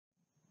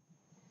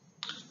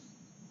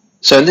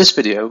So in this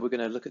video, we're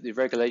going to look at the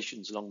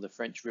regulations along the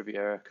French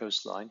Riviera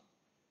coastline,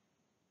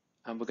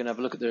 and we're going to have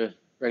a look at the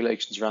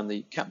regulations around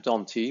the Cap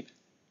d'Antibes,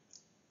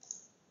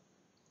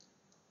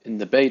 in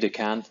the Baie de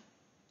Cannes,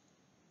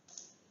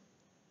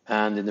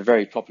 and in the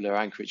very popular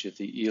anchorage of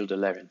the Ile de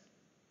Lerins.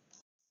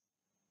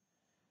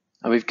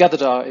 And we've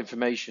gathered our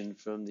information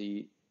from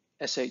the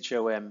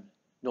SHOM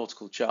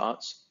nautical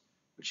charts,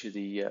 which are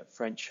the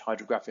French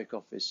Hydrographic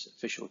Office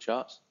official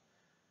charts,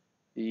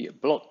 the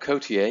Bloc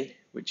Côtier,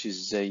 which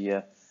is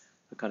a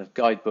kind of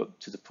guidebook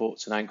to the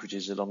ports and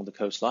anchorages along the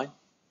coastline,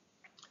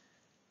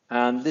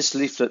 and this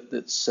leaflet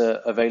that's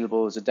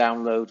available as a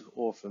download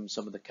or from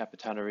some of the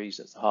capitaneries,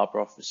 that's the harbour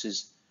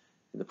offices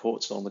in the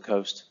ports along the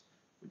coast,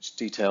 which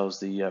details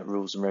the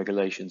rules and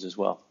regulations as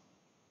well.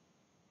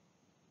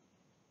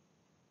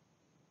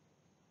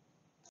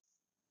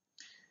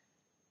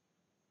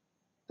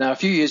 Now, a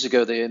few years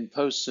ago, they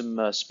imposed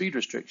some speed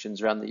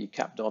restrictions around the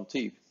Cap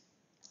d'Antibes.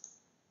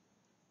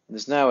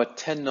 There's now a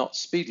 10-knot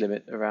speed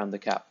limit around the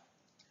cap.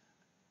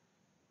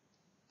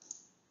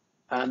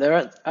 And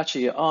there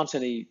actually aren't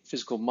any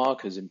physical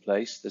markers in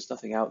place. There's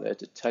nothing out there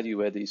to tell you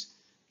where this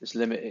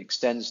limit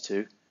extends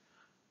to.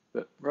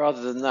 But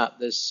rather than that,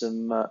 there's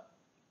some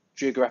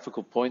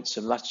geographical points,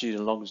 some latitude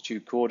and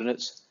longitude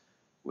coordinates,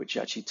 which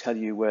actually tell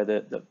you where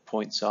the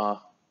points are,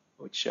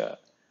 which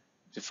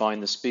define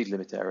the speed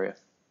limit area.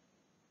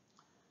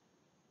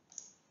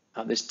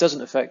 And this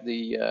doesn't affect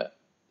the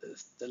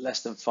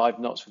less than 5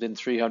 knots within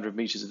 300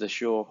 meters of the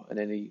shore and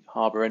any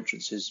harbor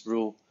entrances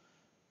rule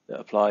that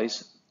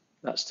applies.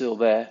 That's still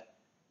there,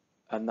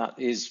 and that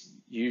is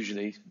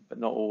usually, but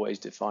not always,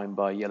 defined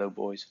by yellow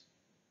buoys.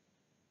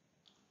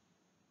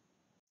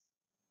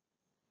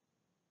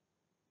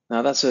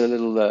 Now that's a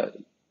little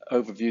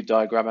overview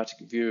diagrammatic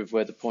view of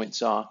where the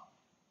points are.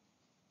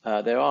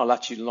 There are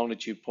latitude and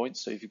longitude points,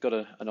 so if you've got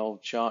an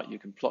old chart, you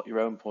can plot your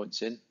own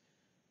points in.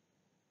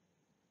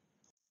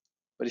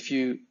 But if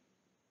you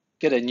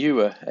get a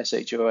newer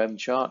SHOM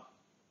chart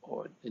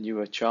or a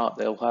newer chart,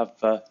 they'll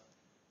have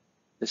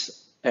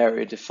this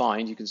area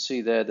defined. You can see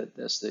there that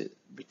that's the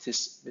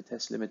vitesse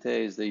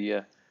limitée is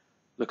the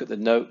look at the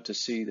note to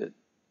see that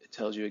it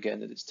tells you again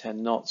that it's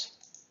 10 knots.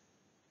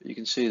 But you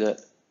can see that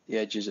the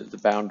edges of the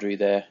boundary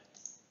there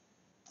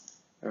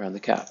around the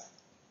cap.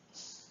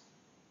 So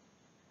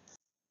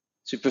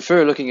if you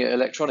prefer looking at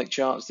electronic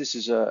charts, this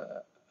is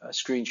a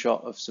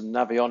screenshot of some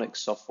Navionics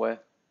software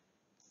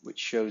which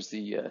shows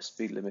the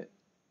speed limit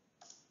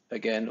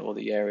again, or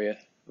the area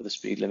of the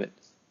speed limit.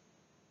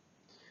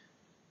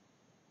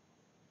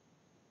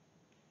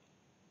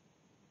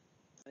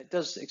 It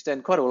does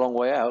extend quite a long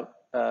way out.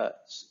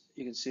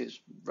 You can see it's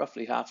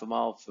roughly half a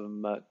mile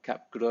from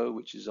Cap Gros,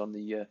 which is on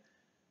the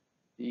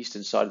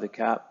eastern side of the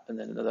cap, and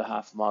then another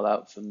half a mile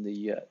out from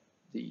the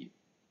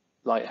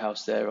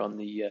lighthouse there on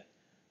the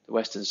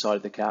western side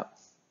of the cap,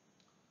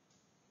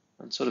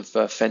 and sort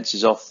of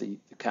fences off the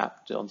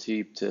Cap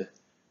d'Antibes to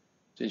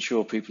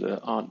ensure people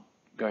aren't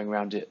going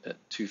around it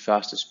at too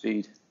fast a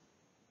speed.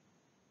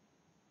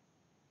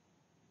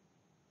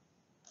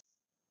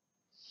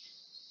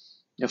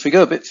 Now, if we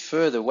go a bit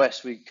further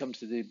west, we come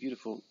to the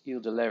beautiful Ile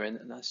de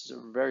Lerins, and this is a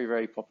very,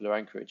 very popular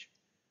anchorage.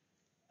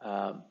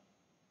 And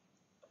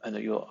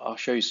I'll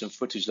show you some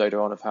footage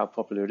later on of how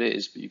popular it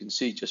is, but you can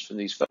see just from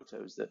these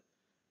photos that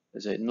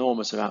there's an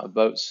enormous amount of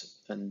boats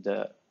and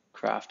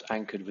craft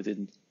anchored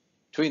between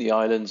the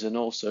islands, and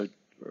also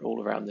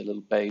all around the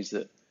little bays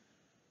that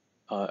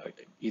are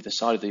either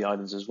side of the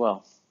islands as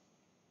well.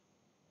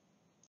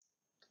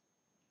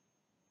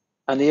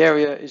 And the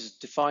area is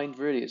defined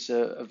really, it's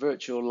a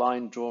virtual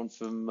line drawn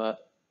from the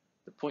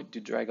Pointe du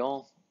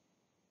Dragon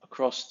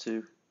across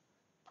to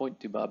Pointe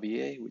du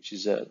Barbier, which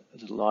is a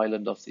little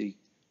island off the,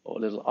 or a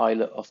little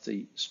islet off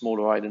the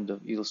smaller island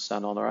of Ile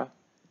Saint-Honorat.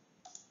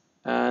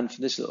 And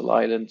from this little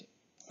island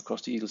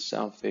across to Ile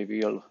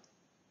Saint-Févril,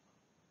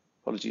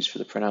 apologies for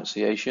the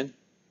pronunciation.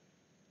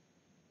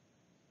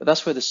 But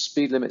that's where the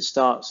speed limit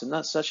starts, and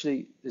that's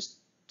actually, there's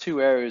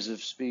two areas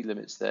of speed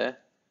limits there.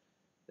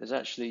 There's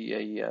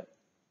actually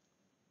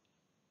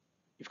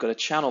you've got a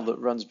channel that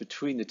runs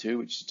between the two,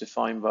 which is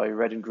defined by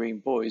red and green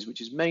buoys,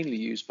 which is mainly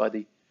used by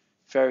the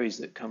ferries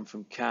that come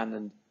from Cannes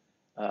and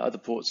other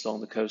ports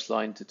along the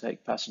coastline to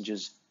take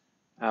passengers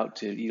out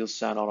to Ile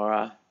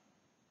Saint-Honorat.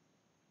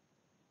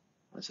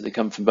 And so they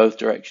come from both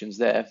directions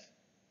there.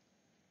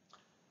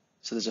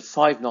 So there's a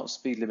 5-knot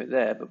speed limit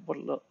there, but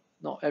what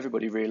not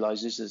everybody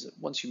realizes is that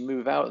once you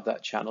move out of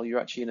that channel, you're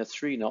actually in a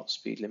 3-knot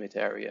speed limit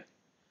area.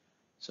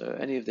 So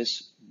any of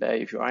this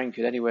bay, if you're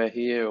anchored anywhere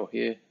here or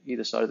here,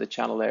 either side of the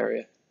channel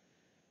area,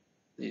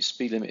 the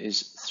speed limit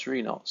is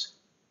 3 knots.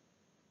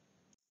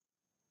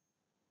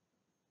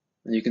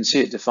 And you can see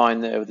it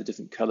defined there with a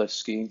different color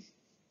scheme.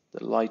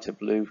 The lighter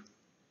blue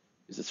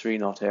is the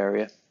 3-knot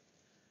area.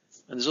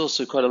 And there's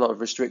also quite a lot of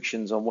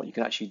restrictions on what you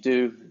can actually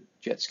do.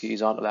 Jet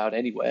skis aren't allowed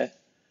anywhere.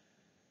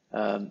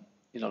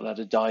 You're not allowed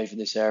to dive in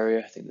this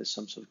area. I think there's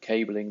some sort of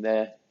cabling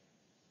there.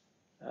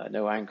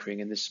 No anchoring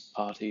in this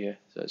part here,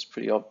 so it's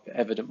pretty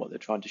evident what they're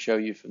trying to show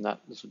you from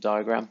that little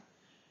diagram.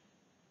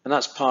 And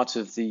that's part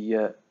of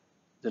the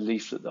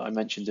leaflet that I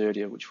mentioned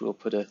earlier, which we'll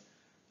put a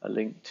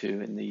link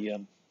to in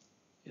the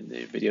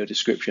video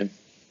description.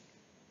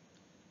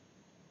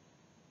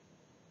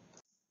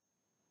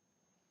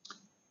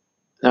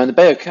 Now in the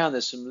Bay of Cannes,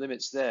 there's some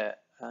limits there,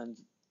 and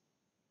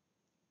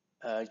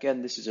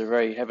again, this is a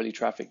very heavily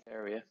trafficked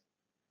area.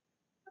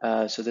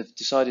 So they've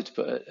decided to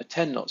put a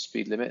 10 knot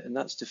speed limit, and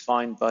that's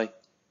defined by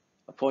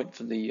a point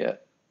from the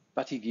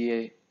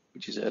Batiguier,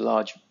 which is a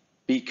large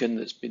beacon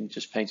that's been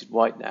just painted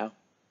white now,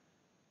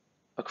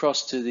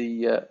 across to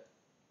the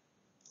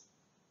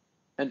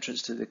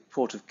entrance to the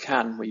port of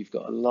Cannes, where you've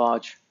got a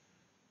large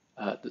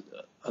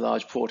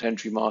port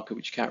entry marker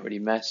which you can't really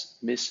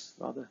miss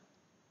rather.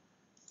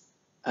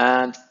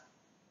 And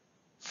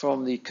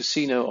from the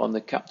casino on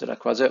the Cap de la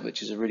Croisette,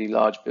 which is a really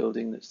large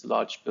building, that's the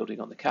largest building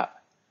on the Cap,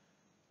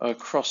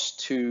 across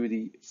to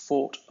the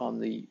fort on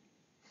the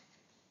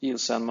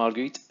Iles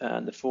Sainte-Marguerite.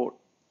 And the fort,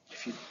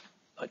 if you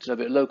like to know a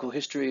bit of local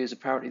history, is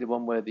apparently the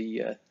one where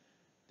the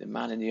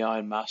man in the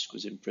iron mask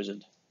was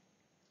imprisoned.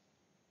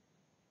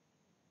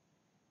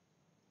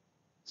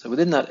 So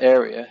within that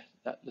area,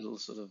 that little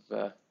sort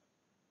of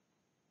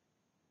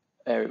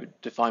area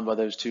defined by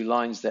those two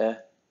lines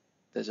there,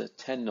 there's a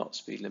 10 knot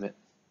speed limit.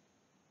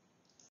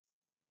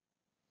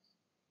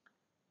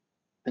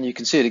 And you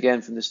can see it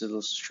again from this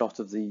little shot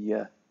of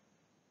the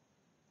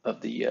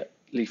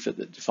leaflet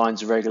that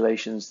defines the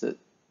regulations, that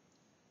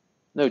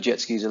no jet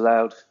skis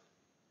allowed,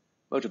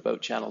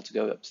 motorboat channel to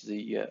go up to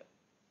the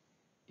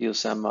Iles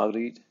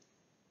Sainte-Marguerite.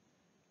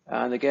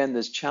 And again,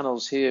 there's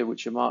channels here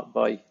which are marked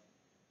by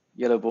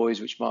yellow buoys,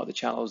 which mark the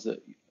channels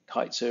that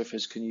kite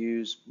surfers can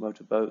use,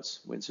 motorboats,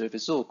 windsurfers.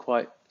 It's all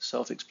quite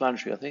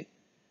self-explanatory, I think.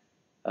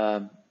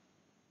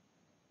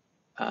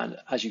 And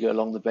as you go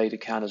along the Bay de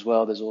Cannes as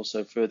well, there's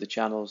also further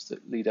channels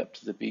that lead up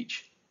to the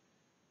beach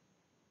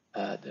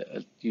that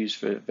are used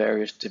for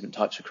various different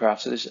types of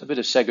craft. So there's a bit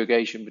of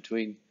segregation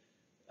between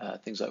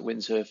things like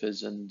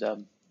windsurfers and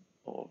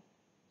or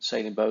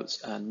sailing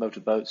boats and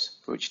motorboats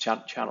for which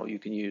channel you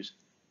can use.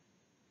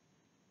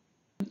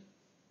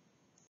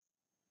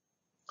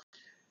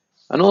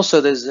 And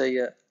also there's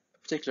a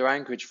particular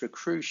anchorage for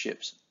cruise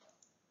ships,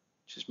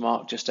 which is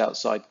marked just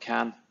outside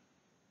Cannes.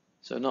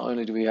 So not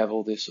only do we have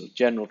all this sort of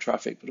general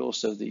traffic, but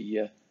also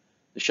the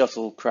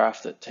shuttle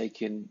craft that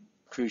take in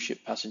cruise ship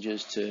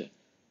passengers to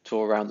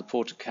tour around the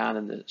port of Cannes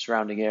and the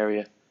surrounding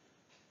area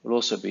will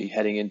also be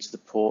heading into the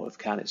port of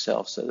Cannes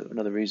itself. So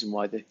another reason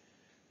why the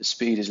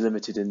speed is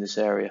limited in this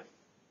area.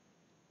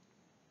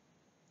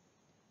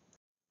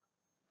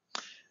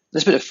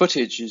 This bit of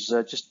footage is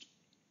just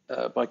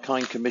by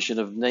kind commission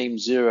of Name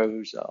Zero,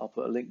 who's I'll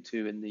put a link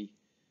to in the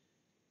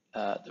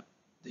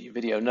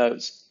video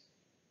notes.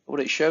 What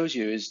it shows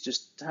you is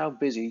just how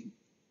busy,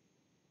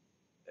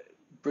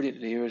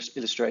 brilliantly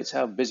illustrates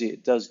how busy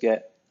it does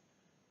get.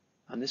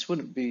 And this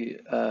wouldn't be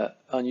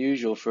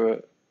unusual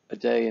for a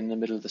day in the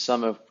middle of the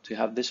summer to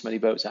have this many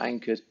boats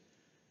anchored.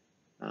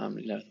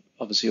 You know,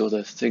 obviously all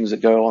the things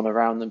that go on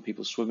around them,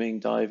 people swimming,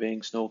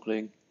 diving,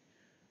 snorkeling,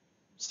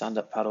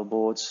 stand-up paddle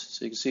boards.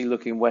 So you can see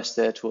looking west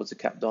there towards the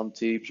Cap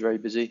d'Antibes, very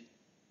busy.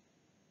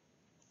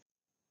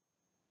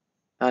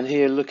 And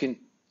here looking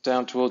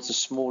down towards the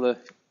smaller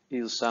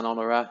Iles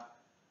Saint-Honorat,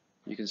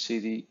 you can see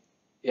the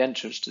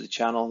entrance to the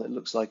channel. It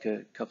looks like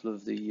a couple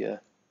of the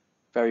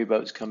ferry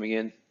boats coming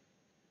in,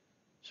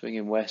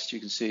 swinging west.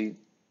 You can see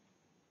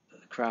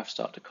the craft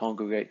start to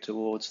congregate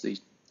towards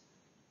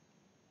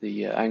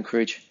the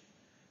anchorage.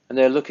 And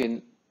they're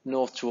looking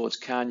north towards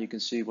Cannes. You can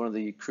see one of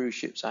the cruise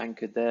ships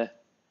anchored there.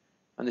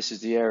 And this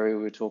is the area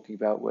we were talking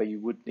about where you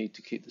would need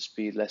to keep the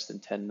speed less than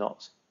 10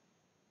 knots.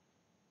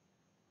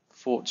 The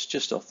fort's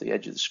just off the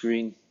edge of the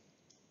screen.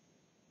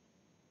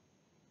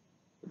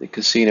 The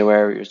casino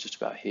area is just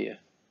about here.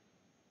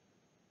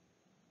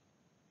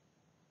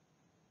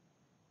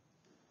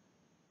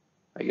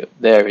 There you go.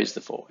 There is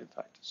the fort, in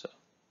fact. So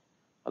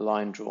a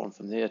line drawn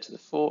from there to the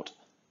fort,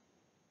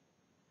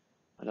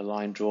 and a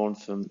line drawn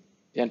from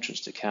the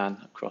entrance to Cannes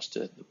across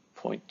to the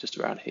point just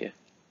around here.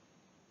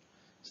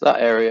 So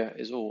that area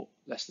is all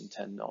less than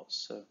 10 knots,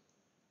 so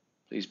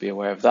please be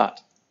aware of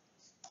that.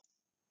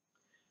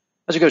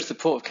 As we go to the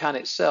port of Cannes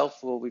itself,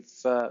 well, we've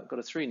got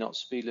a 3 knot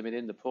speed limit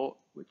in the port,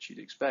 which you'd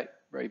expect,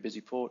 very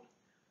busy port.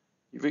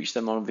 You've reached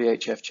them on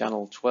VHF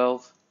channel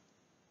 12,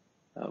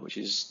 which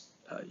is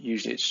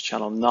usually it's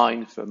channel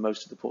 9 for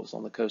most of the ports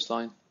on the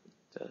coastline.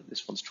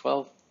 This one's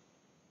 12.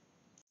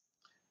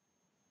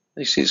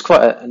 And you see it's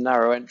quite a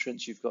narrow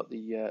entrance. You've got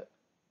the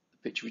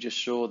picture we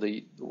just saw,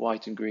 the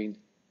white and green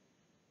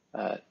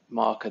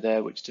marker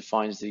there, which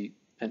defines the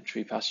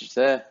entry passage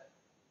there.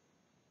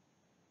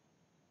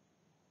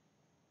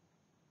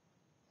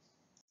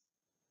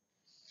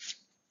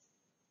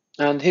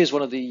 And here's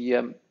one of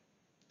the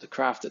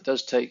craft that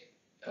does take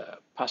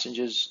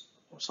passengers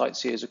or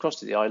sightseers across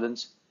to the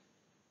islands,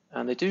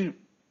 and they do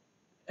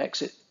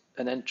exit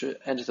and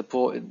enter the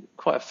port in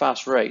quite a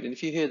fast rate. And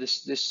if you hear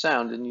this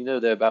sound, and you know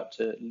they're about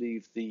to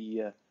leave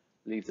the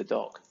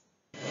dock.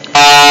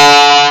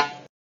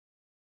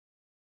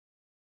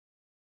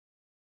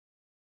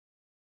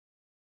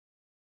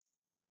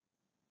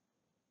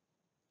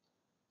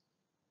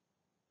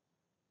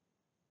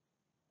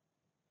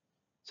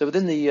 So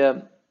within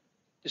the,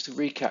 just to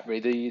recap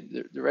really,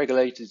 the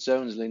regulated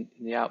zones in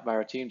the Out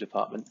Maritime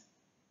Department,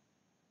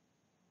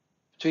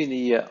 between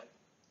the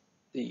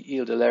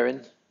Ile de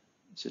Lerins,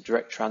 it's a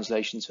direct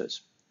translation, so it's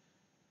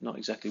not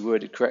exactly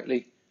worded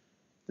correctly.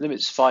 The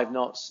limit's 5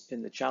 knots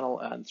in the channel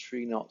and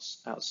 3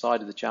 knots outside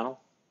of the channel.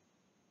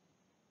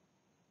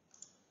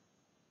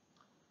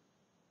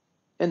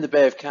 In the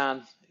Bay of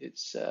Cannes,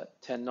 it's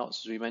 10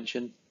 knots, as we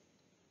mentioned.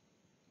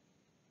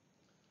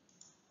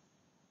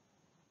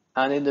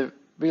 And in the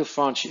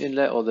Villefranche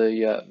Inlet, or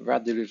the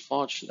Rade de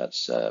Villefranche,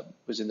 that's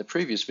was in the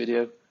previous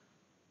video,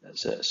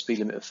 that's a speed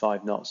limit of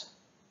 5 knots.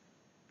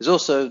 There's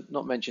also,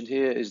 not mentioned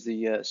here, is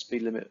the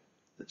speed limit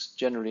that's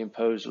generally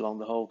imposed along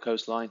the whole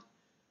coastline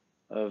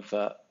of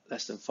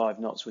less than 5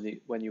 knots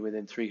when you're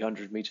within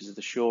 300 meters of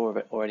the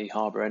shore or any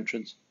harbor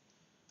entrance.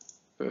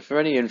 But for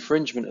any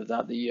infringement of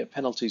that, the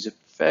penalties are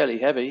fairly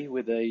heavy,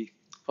 with a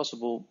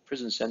possible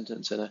prison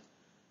sentence and a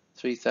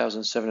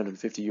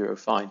 €3,750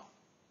 fine.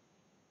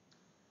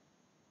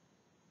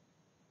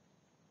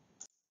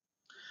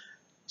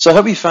 So I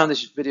hope you found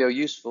this video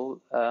useful.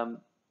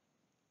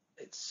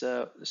 It's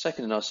the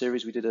second in our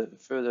series. We did a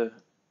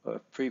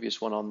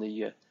previous one on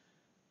the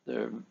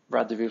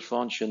Rade de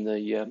Villefranche and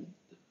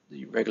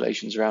the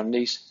regulations around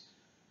Nice.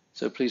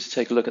 So please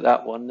take a look at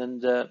that one,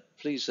 and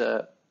please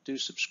do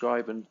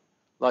subscribe and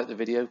like the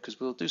video, because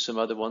we'll do some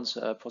other ones,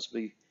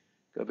 possibly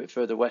go a bit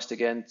further west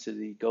again to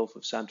the Gulf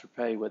of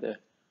Saint-Tropez, where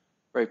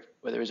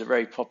there is a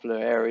very popular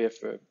area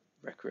for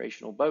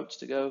recreational boats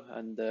to go,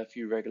 and a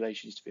few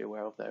regulations to be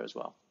aware of there as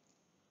well.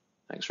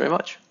 Thanks very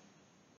much.